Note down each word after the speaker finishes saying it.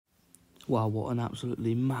Wow, what an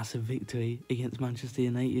absolutely massive victory against Manchester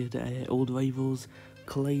United. Old rivals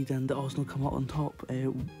collide and Arsenal come out on top.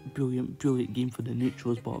 Brilliant game for the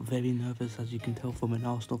neutrals, but very nervous, as you can tell from an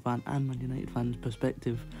Arsenal fan and Man United fan's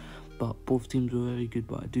perspective. But both teams were very good,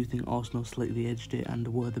 but I do think Arsenal slightly edged it and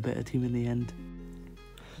were the better team in the end.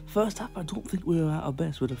 First half, I don't think we were at our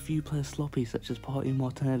best, with a few players sloppy, such as Partey,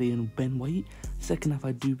 Martinelli and Ben White. Second half,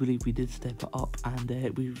 I do believe we did step it up,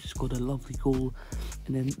 and we scored a lovely goal.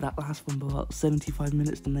 And then that last from about 75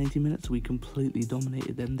 minutes to 90 minutes, we completely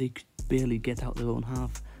dominated them. They could barely get out their own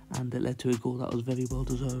half, and it led to a goal that was very well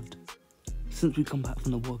deserved. Since we come back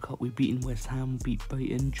from the World Cup, we've beaten West Ham, beat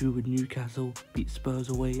Brighton, drew with Newcastle, beat Spurs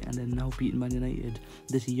away, and then now beaten Man United.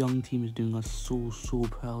 This young team is doing us so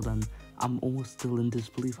proud, and I'm almost still in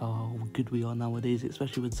disbelief how good we are nowadays,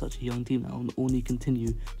 especially with such a young team that will only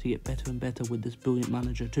continue to get better and better with this brilliant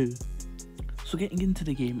manager too. So getting into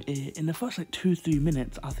the game, in the first 2-3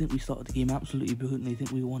 minutes, I think we started the game absolutely brilliantly. I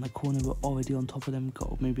think we won a corner, we're already on top of them,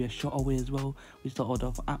 got maybe a shot away as well. We started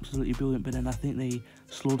off absolutely brilliant, but then I think they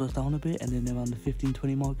slowed us down a bit, and then around the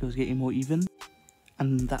 15-20 mark it was getting more even.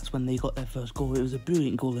 And that's when they got their first goal. It was a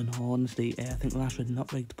brilliant goal in all honesty. I think Rashford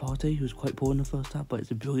nutmegged Partey, who was quite poor in the first half, but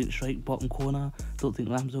it's a brilliant strike, bottom corner. Don't think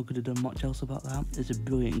Ramsdale could have done much else about that. It's a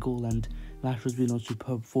brilliant goal, and Rashford's been on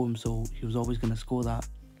superb form, so he was always going to score that.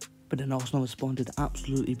 But then Arsenal responded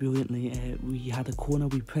absolutely brilliantly. We had a corner,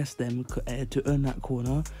 we pressed them to earn that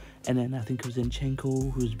corner, and then I think it was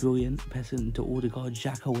Zinchenko, who was brilliant, pressing into Odegaard,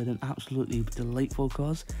 Xhaka with an absolutely delightful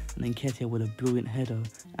cross, and then Nketiah with a brilliant header,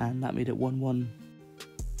 and that made it 1-1.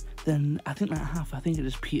 Then I think that half, it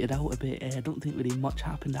just petered out a bit. I don't think really much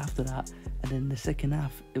happened after that. And then the second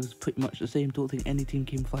half, it was pretty much the same. Don't think any team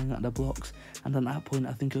came flying out of the blocks. And at that point,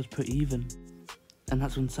 I think it was pretty even. And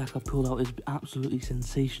that's when Saka pulled out his absolutely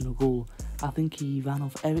sensational goal. I think he ran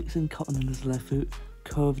off Eriksen, cutting on his left foot,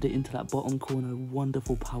 curved it into that bottom corner.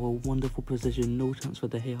 Wonderful power, wonderful precision, no chance for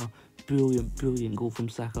De Gea. Brilliant goal from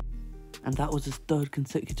Saka. And that was his third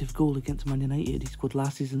consecutive goal against Man United. He scored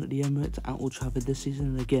last season at the Emirates, at Old Trafford this season,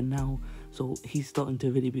 and again now. So he's starting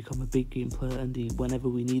to really become a big game player, and whenever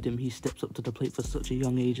we need him, he steps up to the plate for such a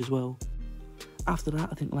young age as well. After that,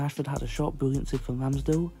 I think Rashford had a shot, brilliant save from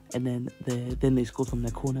Ramsdale, and then they scored from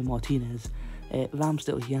their corner, Martinez.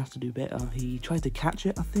 Ramsdale, he has to do better. He tried to catch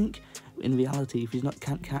it, I think. In reality, if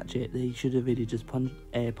can't catch it, they should have really just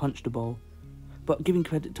punched the ball. But giving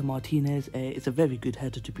credit to Martinez, it's a very good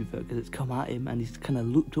header to be fair, because it's come at him and he's kind of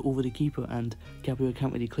looped it over the keeper, and Gabriel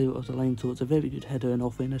can't really clear it off the line, so it's a very good header in all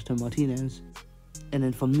fairness to Martinez. And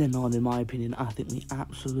then from then on, in my opinion, I think we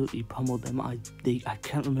absolutely pummeled them. I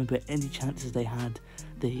can't remember any chances they had.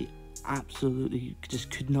 They absolutely just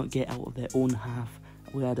could not get out of their own half.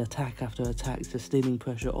 We had attack after attack, sustaining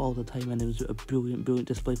pressure all the time, and it was a brilliant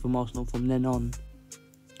display from Arsenal from then on.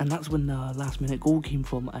 And that's when the last minute goal came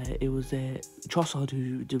from. It was Trossard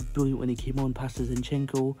who did brilliant when he came on, past to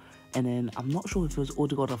Zinchenko, and then I'm not sure if it was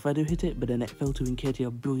Odegaard or Fred who hit it, but then it fell to Nketiah,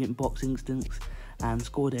 brilliant box instincts, and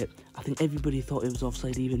scored it. I think everybody thought it was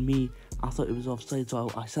offside, even me. I thought it was offside, so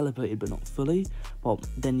I celebrated, but not fully. But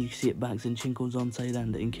then you see it back, Zinchenko's onside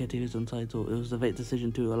and Nketiah is onside, so it was the right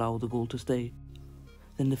decision to allow the goal to stay.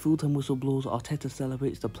 Then the full-time whistle blows, Arteta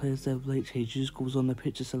celebrates, the players celebrate, Jesus goes on the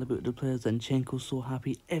pitch to celebrate with the players, and Zinchenko's so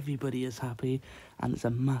happy, everybody is happy, and it's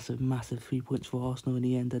a massive 3 points for Arsenal in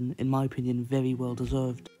the end, and in my opinion, very well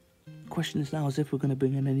deserved. Question is now as if we're going to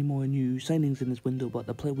bring in any more new signings in this window, but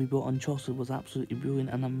the player we brought on, Trossard, was absolutely brilliant,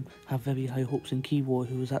 and I have very high hopes in Kiwior,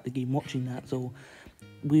 who was at the game watching that, so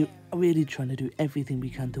we're really trying to do everything we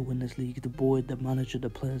can to win this league. The board, the manager, the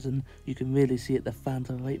players, and you can really see it, the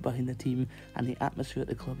fans are right behind the team, and the atmosphere at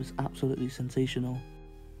the club is absolutely sensational.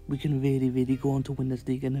 We can really go on to win this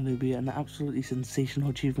league, and it'll be an absolutely sensational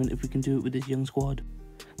achievement if we can do it with this young squad.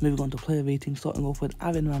 Moving on to player rating, starting off with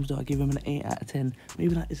Aaron Ramsdale, I give him an 8 out of 10.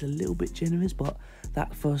 Maybe that is a little bit generous, but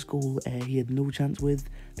that first goal he had no chance with.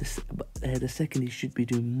 The second he should be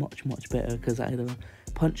doing much better, because either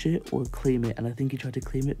punch it or claim it, and I think he tried to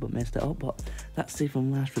claim it but messed it up. But that save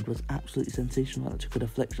from Rashford was absolutely sensational. That took a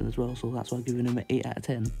deflection as well, so that's why I'm giving him an 8 out of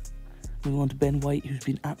 10. Moving on to Ben White, who's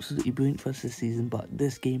been absolutely brilliant for us this season, but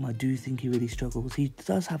this game I do think he really struggles. He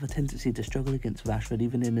does have a tendency to struggle against Rashford,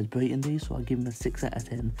 even in his Brighton days, so I'll give him a 6 out of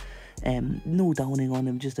 10. No downing on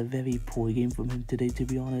him, just a very poor game from him today, to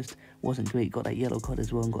be honest. Wasn't great, got that yellow card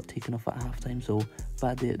as well and got taken off at half time, so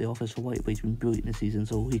bad day at the office for White, but he's been brilliant this season,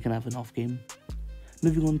 so he can have an off game.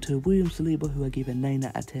 Moving on to William Saliba, who I gave a 9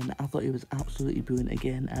 out of 10. I thought he was absolutely brilliant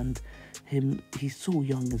again, and he's so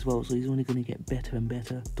young as well, so he's only going to get better and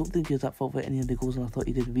better. Don't think he was at fault for any of the goals, and I thought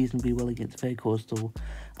he did reasonably well against Vegas. So,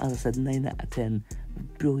 as I said, 9 out of 10.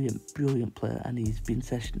 Brilliant player, and he's been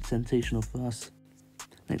sensational for us.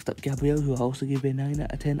 Next up, Gabriel, who I also gave a 9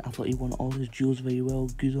 out of 10. I thought he won all his duels very well,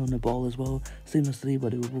 good on the ball as well. Same as Saliba,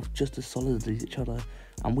 they were both just as solid as each other.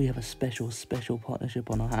 And we have a special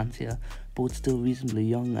partnership on our hands here. Both still reasonably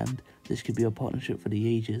young, and this could be a partnership for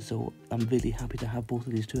the ages. So I'm really happy to have both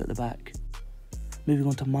of these two at the back. Moving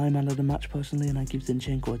on to my man of the match personally, and I give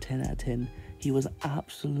Zinchenko a 10 out of 10. He was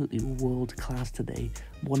absolutely world class today.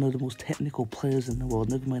 One of the most technical players in the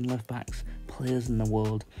world, never mind left backs, players in the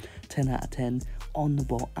world. 10 out of 10. On the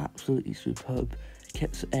ball, absolutely superb.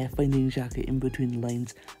 Kept finding Xhaka in between the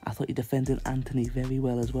lines. I thought he defended Antony very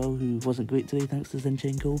well as well, who wasn't great today thanks to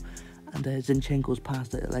Zinchenko. And Zinchenko's pass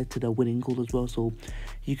that led to the winning goal as well. So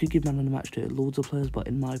you could give man of the match to loads of players, but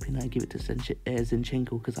in my opinion I give it to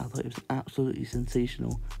Zinchenko because I thought it was absolutely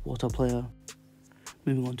sensational. What a player.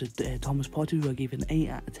 Moving on to Thomas Partey, who I gave an 8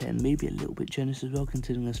 out of 10, maybe a little bit generous as well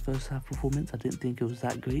considering his first half performance. I didn't think it was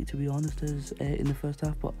that great, to be honest, as in the first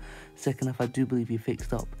half, but second half I do believe he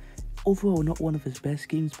fixed up. Overall, not one of his best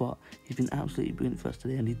games, but he's been absolutely brilliant for us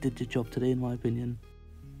today, and he did the job today in my opinion.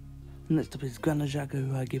 Next up is Granit Xhaka,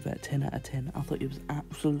 who I give a 10 out of 10. I thought he was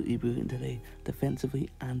absolutely brilliant today, defensively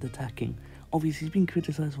and attacking. Obviously, he's been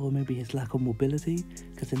criticised for maybe his lack of mobility,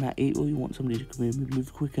 because in that 8 you want somebody to come in,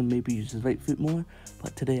 move quick and maybe use his right foot more.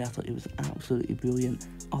 But today I thought he was absolutely brilliant,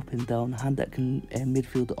 up and down, had that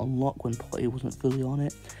midfield unlock when Partey wasn't fully on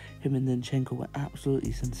it. Him and Zinchenko were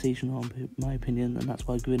absolutely sensational in my opinion, and that's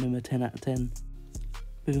why I gave him a 10 out of 10.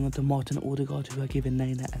 Moving on to Martin Odegaard, who I gave a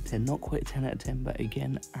 9 out of 10. Not quite 10 out of 10, but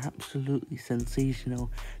again, absolutely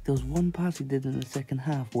sensational. There was one pass he did in the second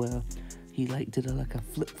half where he did a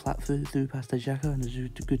flip-flap through past Xhaka, and it was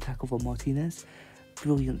a good tackle for Martinez.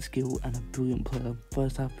 Brilliant skill and a brilliant player.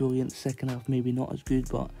 First half brilliant, second half maybe not as good,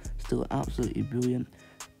 but still absolutely brilliant.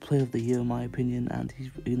 Player of the year in my opinion, and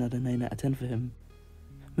he's another 9 out of 10 for him.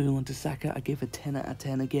 Moving on to Saka, I gave a 10 out of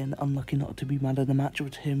 10 again. Unlucky not to be man of the match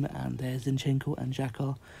with him and Zinchenko and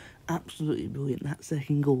Xhaka. Absolutely brilliant. That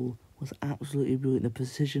second goal was absolutely brilliant. The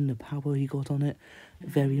precision, the power he got on it.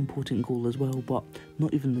 Very important goal as well, but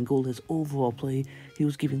not even the goal, his overall play. He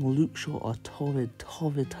was giving Luke Shaw a torrid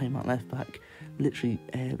time at left back. Literally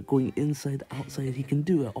going inside, outside. He can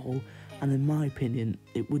do it all. And in my opinion,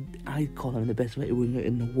 I'd call him the best right winger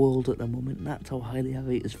in the world at the moment. That's how highly I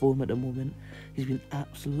rate his form at the moment. He's been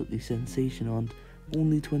absolutely sensational, and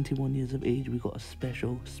only 21 years of age, we've got a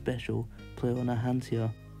special player on our hands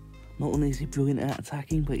here. Not only is he brilliant at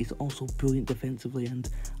attacking, but he's also brilliant defensively, and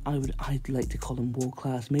I'd like to call him world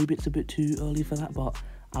class. Maybe it's a bit too early for that, but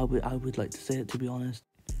I would like to say it, to be honest.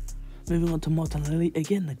 Moving on to Martinelli,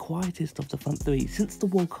 again the quietest of the front three. Since the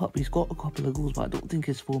World Cup he's got a couple of goals, but I don't think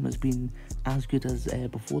his form has been as good as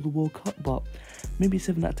before the World Cup, but maybe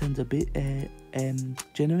 7 out of 10 is a bit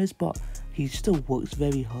generous, but he still works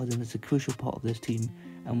very hard and is a crucial part of this team,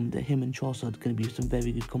 and him and Trossard are going to be some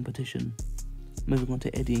very good competition. Moving on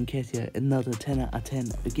to Eddie Nketiah, another 10 out of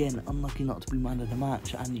 10. Again, unlucky not to be man of the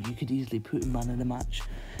match, and you could easily put him man of the match.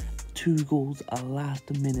 2 goals, a last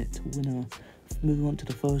minute winner. Moving on to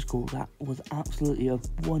the first goal, that was absolutely a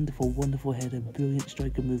wonderful header, brilliant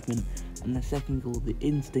striker movement. And the second goal, the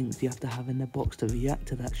instincts you have to have in the box to react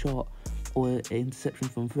to that shot, or an interception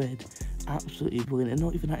from Fred, absolutely brilliant. And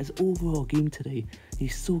not even that, his overall game today,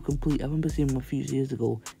 he's so complete. I remember seeing him a few years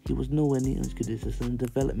ago, he was nowhere near as good as this in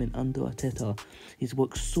development under Arteta. He's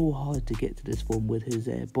worked so hard to get to this form with his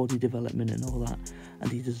body development and all that,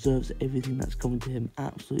 and he deserves everything that's coming to him.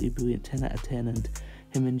 Absolutely brilliant, 10 out of 10, and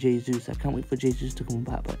him and Jesus, I can't wait for Jesus to come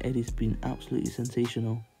back, but Eddie's been absolutely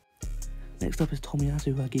sensational. Next up is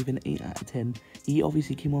Tomiyasu, who I gave an 8 out of 10. He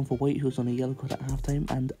obviously came on for White, who was on a yellow card at half-time,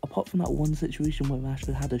 and apart from that one situation where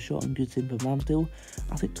Rashford had a shot on good save from Ramsdale,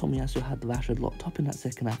 I think Tomiyasu had Rashford locked up in that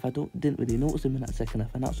second half. I didn't really notice him in that second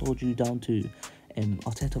half, and that's all due down to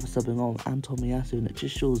Arteta for subbing on and Tomiyasu, and it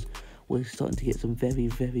just shows we're starting to get some very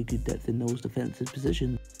good depth in those defensive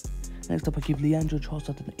positions. Next up, I give Leandro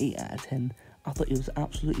Trossard an 8 out of 10. I thought he was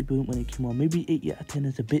absolutely brilliant when he came on. Maybe 8 out of 10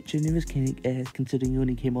 is a bit generous, considering he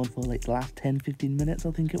only came on for like the last 10-15 minutes,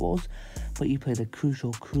 I think it was. But he played a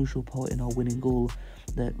crucial part in our winning goal.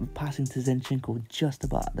 The passing to Zinchenko just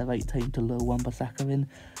about at the right time to lure Wan-Bissaka in.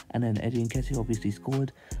 And then Eddie Nketiah obviously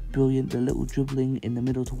scored. Brilliant, the little dribbling in the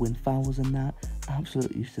middle to win fouls and that.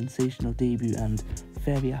 Absolutely sensational debut, and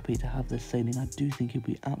very happy to have this signing. I do think he'll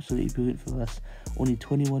be absolutely brilliant for us. Only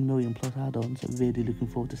 21 million plus add-ons. Really looking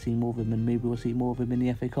forward to seeing more of him, and maybe we'll see more of him in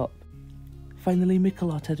the FA Cup. Finally,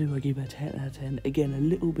 Mikel Arteta, I gave a 10 out of 10. Again, a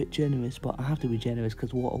little bit generous, but I have to be generous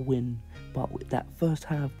because what a win. But that first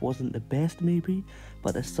half wasn't the best maybe,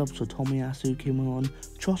 but the subs for Tomiyasu came on.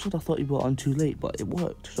 Trossard, I thought he brought on too late, but it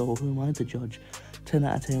worked, so who am I to judge? 10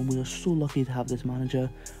 out of 10, we are so lucky to have this manager.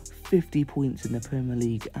 50 points in the Premier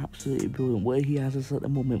League, absolutely brilliant. Where he has us at the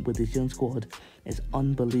moment with his young squad is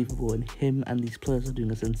unbelievable, and him and these players are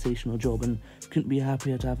doing a sensational job, and couldn't be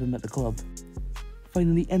happier to have him at the club.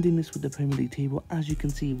 Finally, ending this with the Premier League table, as you can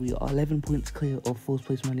see, we are 11 points clear of 4th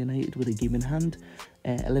place Man United with a game in hand,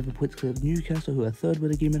 11 points clear of Newcastle, who are 3rd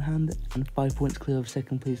with a game in hand, and 5 points clear of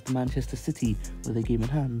 2nd place Manchester City with a game in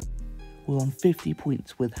hand. We're on 50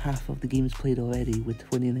 points with half of the games played already, with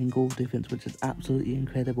 29 goal difference, which is absolutely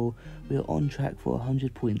incredible. We are on track for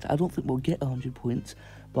 100 points. I don't think we'll get 100 points,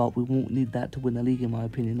 but we won't need that to win the league in my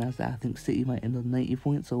opinion, as I think City might end on 90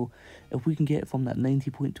 points. So if we can get from that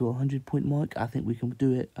 90 point to 100 point mark, I think we can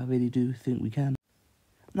do it. I really do think we can.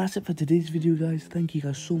 And that's it for today's video, guys. Thank you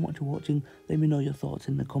guys so much for watching. Let me know your thoughts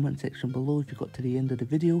in the comment section below if you got to the end of the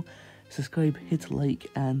video. Subscribe, hit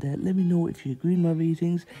like, and let me know if you agree with my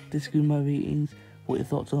ratings, disagree with my ratings, what your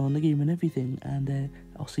thoughts are on the game and everything. And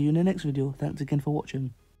I'll see you in the next video. Thanks again for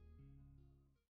watching.